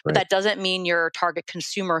anyone, but that doesn't mean your target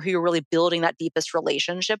consumer who you're really building that deepest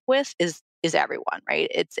relationship with is everyone, right?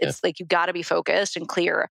 It's like, you got to be focused and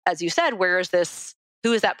clear. As you said, where is this?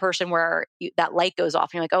 Who is that person where that light goes off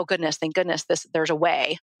and you're like, oh goodness, thank goodness, there's a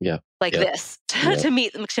way this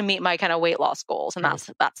to meet my kind of weight loss goals. And that's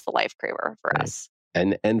the life craver for us.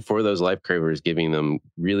 And for those life cravers, giving them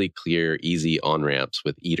really clear, easy on-ramps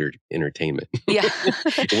with entertainment. Yeah.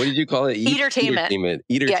 What did you call it? Eatertainment.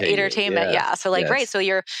 Eatertainment. Yeah. So like, right. So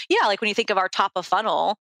you're, like, when you think of our top of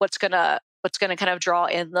funnel, what's going to kind of draw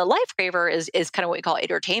in the life craver is kind of what we call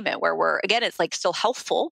entertainment, where we're, again, it's like still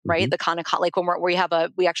healthful, right? The kind of like when we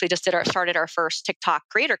actually just started our first TikTok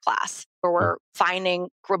creator class, where we're finding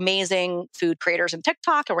amazing food creators in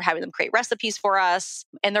TikTok and we're having them create recipes for us.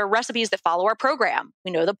 And they're recipes that follow our program.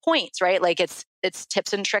 We know the points, right? Like it's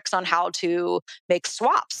tips and tricks on how to make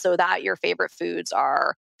swaps so that your favorite foods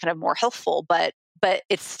are kind of more healthful, but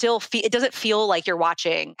it's still, it doesn't feel like you're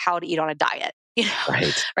watching how to eat on a diet.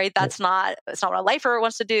 Right. It's not what a lifer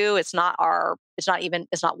wants to do. It's not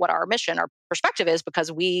what our mission, our perspective is,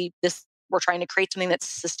 because we're trying to create something that's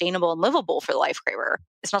sustainable and livable for the life craver.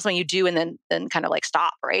 It's not something you do and then kind of like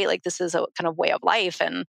stop, right? Like, this is a kind of way of life.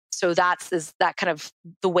 And so that kind of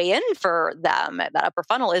the way in for them at that upper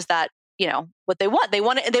funnel is that, what they want. They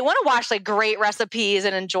want to watch like great recipes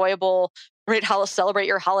and enjoyable, right? How to celebrate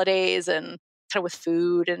your holidays and kind of with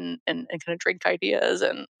food and kind of drink ideas.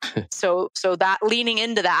 And so that leaning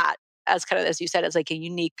into that as kind of, as you said, as like a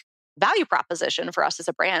unique value proposition for us as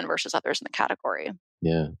a brand versus others in the category.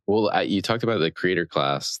 Yeah. Well, you talked about the creator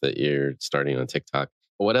class that you're starting on TikTok.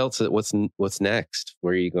 What else? What's next?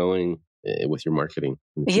 Where are you going with your marketing?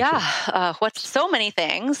 What's so many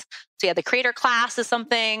things. So the creator class is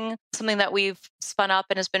something that we've spun up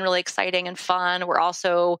and has been really exciting and fun. We're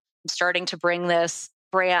also starting to bring this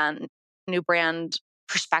new brand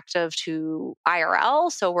perspective to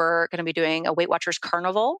IRL. So we're going to be doing a WeightWatchers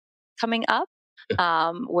Carnival coming up,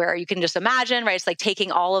 where you can just imagine, right? It's like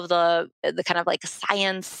taking all of the kind of like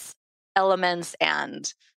science elements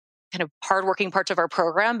and kind of hardworking parts of our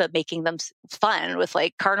program, but making them fun with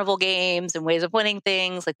like carnival games and ways of winning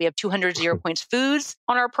things. Like, we have 200 0 points foods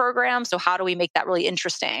on our program. So how do we make that really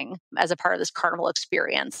interesting as a part of this carnival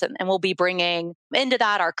experience? And we'll be bringing into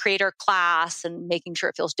that our creator class and making sure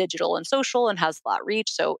it feels digital and social and has a lot of reach.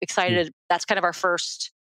 So excited. That's kind of our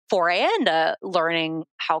first foray into learning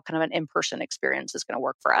how kind of an in-person experience is going to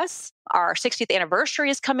work for us. Our 60th anniversary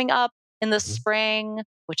is coming up in the spring,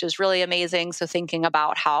 which is really amazing. So thinking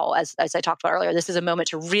about how, as I talked about earlier, this is a moment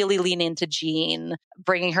to really lean into Jean,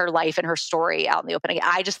 bringing her life and her story out in the open.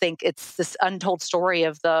 I just think it's this untold story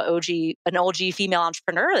of an OG female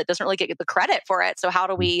entrepreneur that doesn't really get the credit for it. So how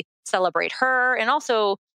do we celebrate her and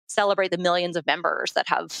also celebrate the millions of members that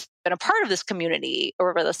have been a part of this community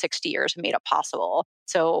over the 60 years and made it possible?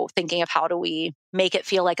 So thinking of how do we make it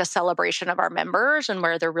feel like a celebration of our members and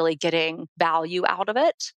where they're really getting value out of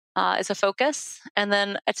it. Is a focus. And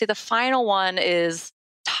then I'd say the final one is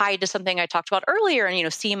tied to something I talked about earlier. And,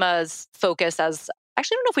 Seema's focus as,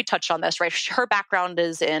 actually, I don't know if we touched on this, right? Her background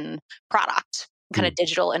is in product, kind of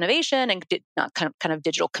digital innovation and kind of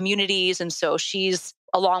digital communities. And so she's,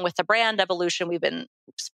 along with the brand evolution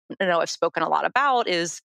I've spoken a lot about,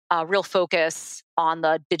 is a real focus on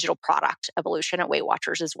the digital product evolution at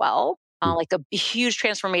WeightWatchers as well. Like a huge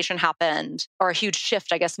transformation happened, or a huge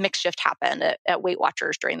shift, I guess, mixed shift happened at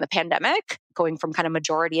WeightWatchers during the pandemic, going from kind of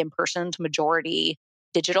majority in person to majority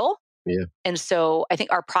digital. Yeah. And so I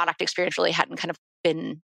think our product experience really hadn't kind of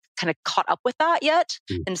been kind of caught up with that yet.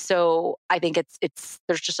 And so I think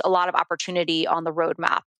there's just a lot of opportunity on the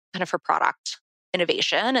roadmap kind of for product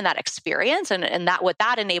innovation and that experience. And that what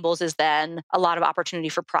that enables is then a lot of opportunity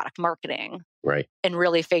for product marketing. Right. And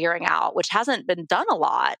really figuring out, which hasn't been done a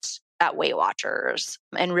lot at WeightWatchers,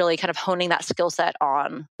 and really kind of honing that skill set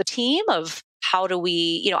on the team of how do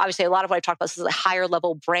we, obviously a lot of what I've talked about is a higher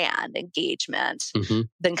level brand engagement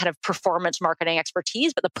than kind of performance marketing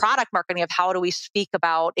expertise, but the product marketing of how do we speak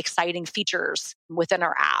about exciting features within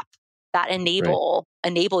our app that enable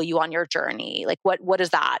you on your journey? Like what does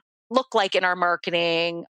that look like in our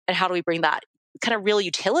marketing, and how do we bring that kind of real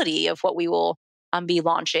utility of what we will be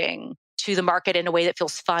launching to the market in a way that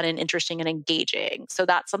feels fun and interesting and engaging. So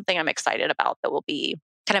that's something I'm excited about that will be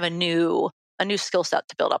kind of a new skill set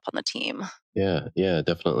to build up on the team. Yeah,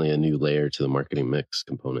 definitely a new layer to the marketing mix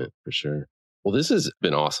component for sure. Well, this has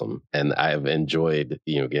been awesome. And I've enjoyed,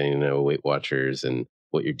 getting to know Weight Watchers and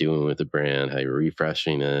what you're doing with the brand, how you're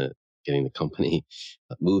refreshing it, getting the company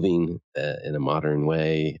moving in a modern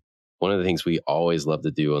way. One of the things we always love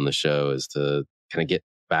to do on the show is to kind of get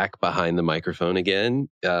back behind the microphone again,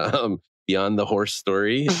 beyond the horse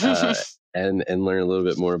story, and learn a little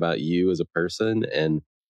bit more about you as a person. And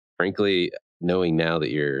frankly, knowing now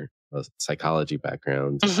that you're a psychology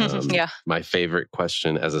background, my favorite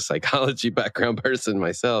question as a psychology background person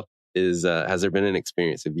myself is, has there been an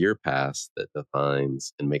experience of your past that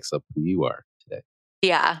defines and makes up who you are today?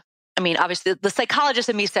 Yeah. I mean, obviously the psychologist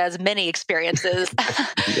in me says many experiences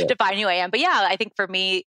define who I am. But yeah, I think for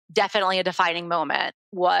me, definitely a defining moment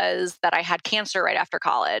was that I had cancer right after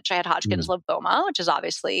college. I had Hodgkin's lymphoma, which is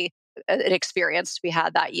obviously an experience to be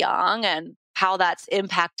had that young. And how that's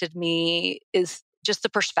impacted me is just the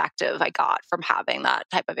perspective I got from having that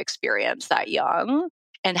type of experience that young,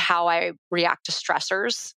 and how I react to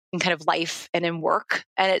stressors in kind of life and in work.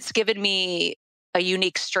 And it's given me a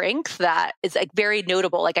unique strength that is like very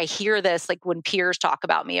notable. Like I hear this, like when peers talk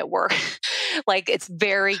about me at work, like it's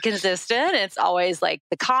very consistent. It's always like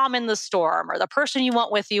the calm in the storm, or the person you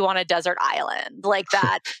want with you on a desert island, like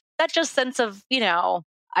that, that just sense of,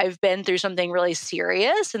 I've been through something really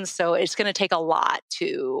serious. And so it's going to take a lot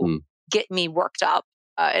to get me worked up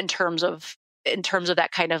in terms of that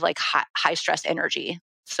kind of like high stress energy.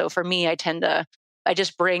 So for me, I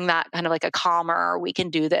just bring that kind of like a calmer, we can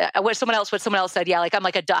do that. What someone else said, yeah, like I'm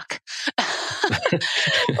like a duck,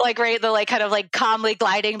 like, right. They're like kind of like calmly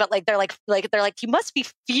gliding, but like, they're like, you must be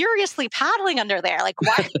furiously paddling under there. Like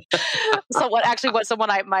why? So what someone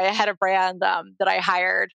my head of brand, that I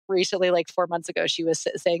hired recently, like 4 months ago, she was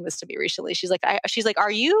saying this to me recently. She's like,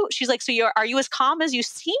 are you as calm as you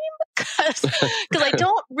seem? Cause I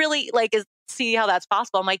don't really like see how that's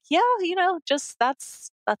possible. I'm like, yeah, just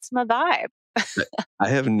that's my vibe. I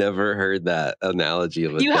have never heard that analogy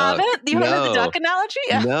of a duck. You haven't? You haven't heard the duck analogy?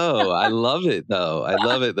 Yeah. No, I love it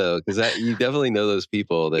though. Because you definitely know those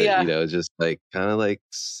people that, just like kind of like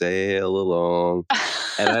sail along.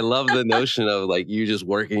 And I love the notion of like you just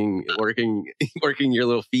working your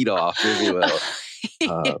little feet off, if you will.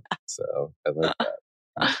 So I like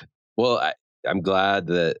that. Well, I'm glad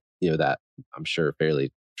that, that I'm sure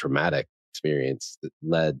fairly traumatic experience that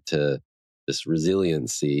led to this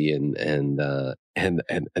resiliency and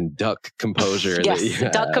duck composure.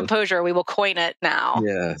 Yes, duck composure. We will coin it now.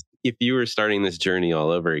 Yeah. If you were starting this journey all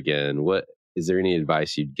over again, is there any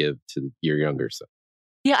advice you'd give to your younger self?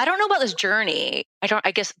 Yeah, I don't know about this journey.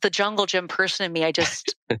 I guess the jungle gym person in me, I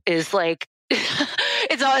just is like,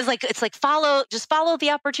 it's always like, follow the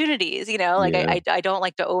opportunities, like I don't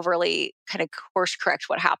like to overly kind of course correct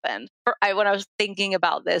what happened. When I was thinking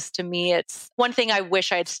about this, to me, it's one thing I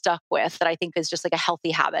wish I had stuck with that I think is just like a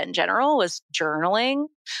healthy habit in general was journaling.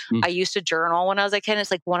 I used to journal when I was a kid.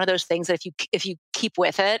 It's like one of those things that if you keep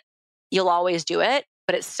with it, you'll always do it,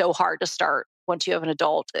 but it's so hard to start once you have an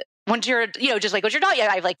adult. Once you're, just like, once you're not,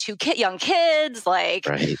 I have like two young kids, like,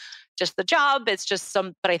 right. Just the job. It's just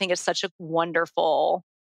but I think it's such a wonderful,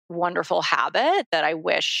 wonderful habit that I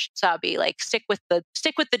wish to be like, stick with the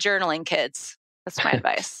journaling, kids. That's my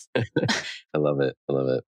advice. I love it.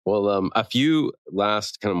 Well, a few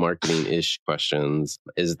last kind of marketing-ish questions.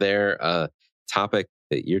 Is there a topic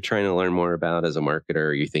that you're trying to learn more about as a marketer,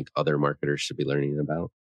 or you think other marketers should be learning about?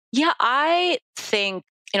 Yeah, I think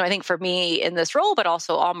for me in this role, but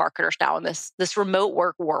also all marketers now in this remote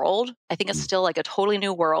work world, I think it's still like a totally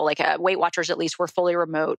new world. Like at WeightWatchers, at least, we're fully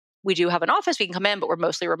remote. We do have an office we can come in, but we're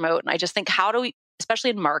mostly remote. And I just think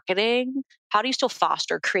especially in marketing, how do you still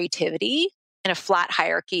foster creativity in a flat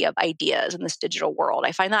hierarchy of ideas in this digital world?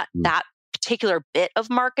 I find that particular bit of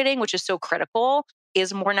marketing, which is so critical,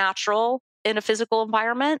 is more natural in a physical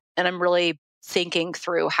environment. And I'm really thinking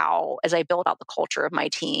through how, as I build out the culture of my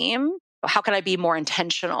team, how can I be more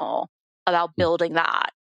intentional about building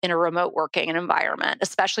that in a remote working environment,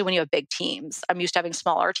 especially when you have big teams? I'm used to having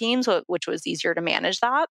smaller teams, which was easier to manage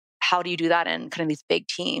that. How do you do that in kind of these big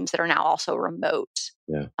teams that are now also remote?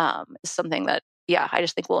 Yeah. Is something that, I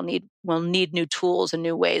just think we'll need new tools and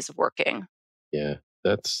new ways of working. Yeah,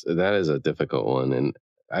 that is a difficult one. And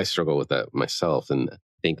I struggle with that myself. And I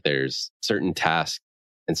think there's certain tasks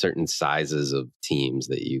and certain sizes of teams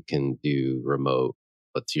that you can do remote.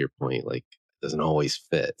 But to your point, like, it doesn't always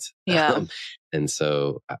fit. Yeah. And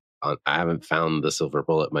so I haven't found the silver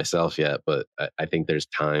bullet myself yet, but I think there's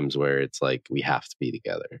times where it's like, we have to be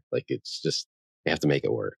together. Like, it's just, have to make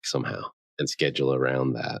it work somehow and schedule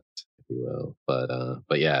around that, if you will.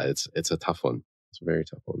 But yeah, it's a tough one. It's a very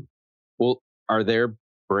tough one. Well, are there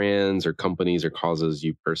brands or companies or causes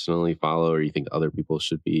you personally follow or you think other people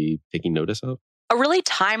should be taking notice of? A really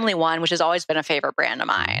timely one, which has always been a favorite brand of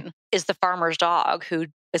mine, is the Farmer's Dog, who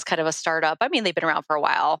is kind of a startup. I mean, they've been around for a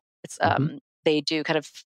while. It's they do kind of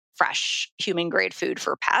fresh human grade food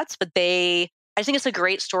for pets, but I think it's a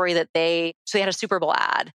great story that they had a Super Bowl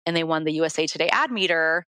ad and they won the USA Today ad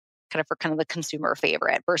meter kind of for kind of the consumer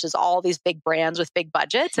favorite versus all these big brands with big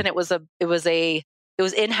budgets. And it was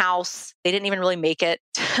in-house. They didn't even really make it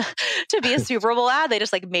to be a Super Bowl ad. They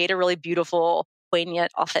just like made a really beautiful,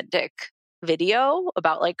 poignant, authentic video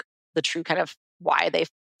about like the true kind of why they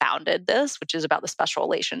founded this, which is about the special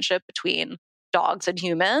relationship between dogs and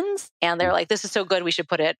humans. And they're like, this is so good, we should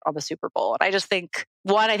put it on the Super Bowl. And I just think,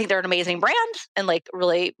 I think they're an amazing brand and like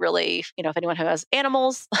really, really, if anyone who has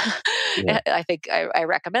animals, I think I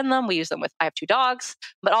recommend them. We use them I have 2 dogs,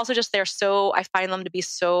 but also just I find them to be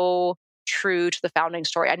so true to the founding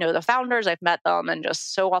story. I know the founders, I've met them, and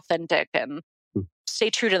just so authentic and stay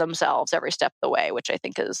true to themselves every step of the way, which I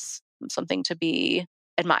think is something to be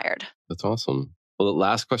admired. That's awesome. Well,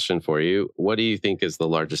 last question for you. What do you think is the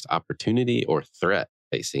largest opportunity or threat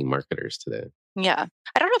facing marketers today? Yeah.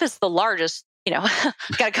 I don't know if it's the largest, got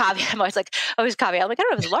a caveat. I'm always caveat. I'm like, I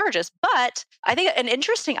don't know if it's the largest, but I think an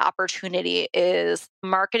interesting opportunity is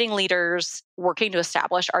marketing leaders working to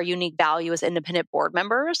establish our unique value as independent board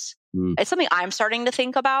members. It's something I'm starting to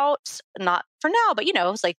think about, not for now, but,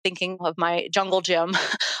 it's like thinking of my jungle gym.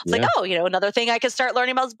 It's like, another thing I could start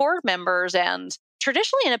learning about is board members. And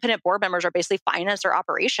traditionally, independent board members are basically finance or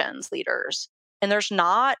operations leaders. And there's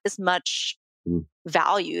not as much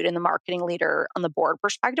valued in the marketing leader on the board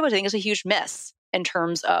perspective, which I think is a huge miss in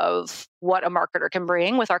terms of what a marketer can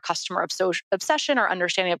bring with our customer obsession or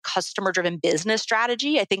understanding of customer-driven business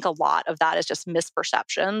strategy. I think a lot of that is just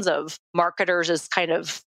misperceptions of marketers as kind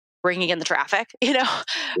of bringing in the traffic,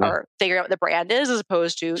 or figuring out what the brand is, as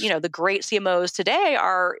opposed to, the great CMOs today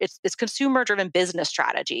it's consumer-driven business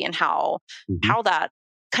strategy and how that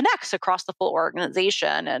connects across the full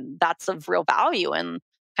organization. And that's of real value in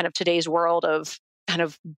kind of today's world of kind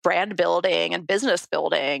of brand building and business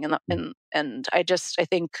building. And I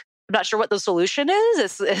think, I'm not sure what the solution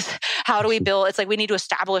is how do we build, it's like we need to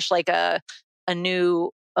establish like a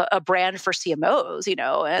new brand for CMOs,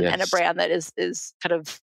 and a brand that is kind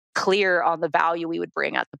of clear on the value we would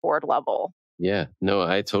bring at the board level. Yeah, no,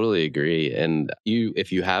 I totally agree. And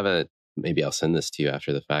if you haven't, maybe I'll send this to you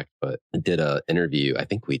after the fact, but I did an interview. I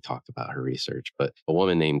think we talked about her research, but a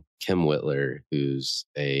woman named Kim Whitler, who's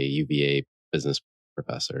a UVA business school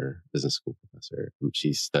professor,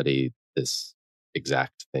 she studied this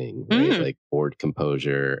exact thing, right? Like board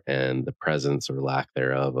composure and the presence or lack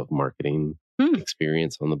thereof of marketing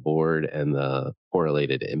experience on the board and the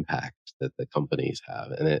correlated impact that the companies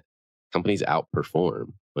have. And companies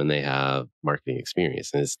outperform when they have marketing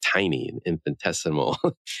experience, and it's tiny and infinitesimal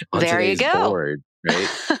on today's board, right?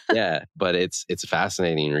 Yeah, but it's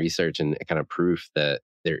fascinating research and kind of proof that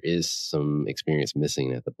there is some experience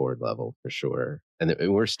missing at the board level for sure. And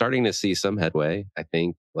we're starting to see some headway. I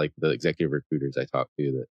think like the executive recruiters I talk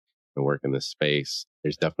to that work in this space,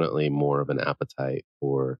 there's definitely more of an appetite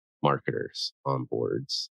for marketers on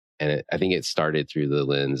boards. And I think it started through the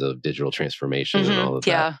lens of digital transformation and all of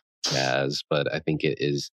that jazz. But I think it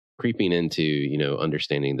is creeping into,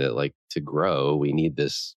 understanding that like to grow, we need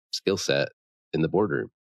this skill set in the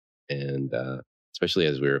boardroom. And especially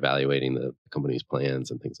as we're evaluating the company's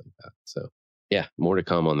plans and things like that. So yeah, more to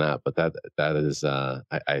come on that. But that is, I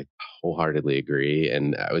wholeheartedly agree.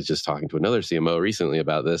 And I was just talking to another CMO recently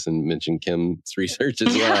about this and mentioned Kim's research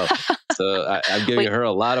as well. So I'm giving her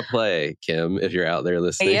a lot of play, Kim, if you're out there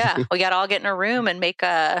listening. Yeah, we got to all get in a room and make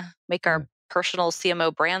our personal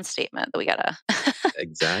CMO brand statement that we got to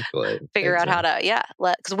exactly figure out how to,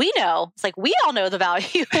 because we know, it's like we all know the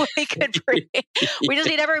value we could bring. We just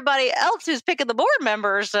need everybody else who's picking the board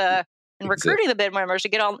members and recruiting the bid members to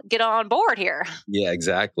get on board here. Yeah,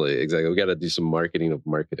 exactly. We got to do some marketing of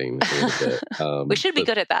marketing a little bit. We should be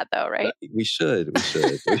good at that though, right? We should.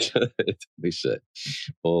 We should.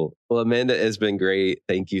 Well, Amanda, it's been great.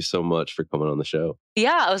 Thank you so much for coming on the show.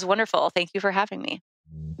 Yeah, it was wonderful. Thank you for having me.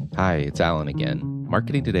 Hi, it's Alan again.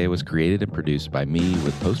 Marketing Today was created and produced by me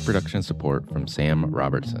with post-production support from Sam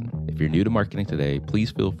Robertson. If you're new to Marketing Today,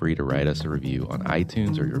 please feel free to write us a review on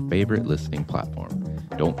iTunes or your favorite listening platform.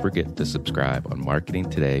 Don't forget to subscribe on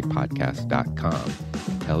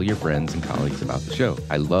marketingtodaypodcast.com. Tell your friends and colleagues about the show.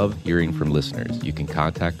 I love hearing from listeners. You can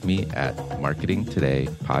contact me at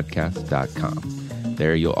marketingtodaypodcast.com.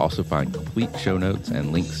 There you'll also find complete show notes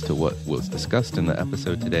and links to what was discussed in the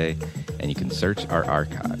episode today, and you can search our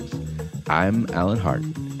archives. I'm Alan Hart,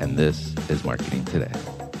 and this is Marketing Today.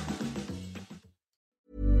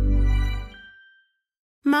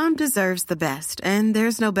 Mom deserves the best, and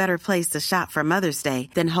there's no better place to shop for Mother's Day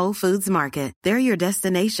than Whole Foods Market. They're your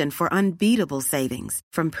destination for unbeatable savings,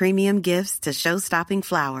 from premium gifts to show-stopping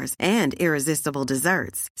flowers and irresistible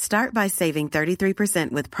desserts. Start by saving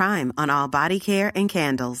 33% with Prime on all body care and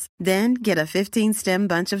candles. Then get a 15-stem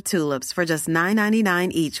bunch of tulips for just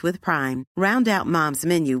 $9.99 each with Prime. Round out Mom's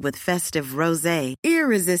menu with festive rosé,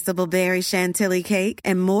 irresistible berry chantilly cake,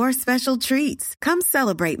 and more special treats. Come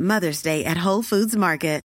celebrate Mother's Day at Whole Foods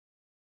Market.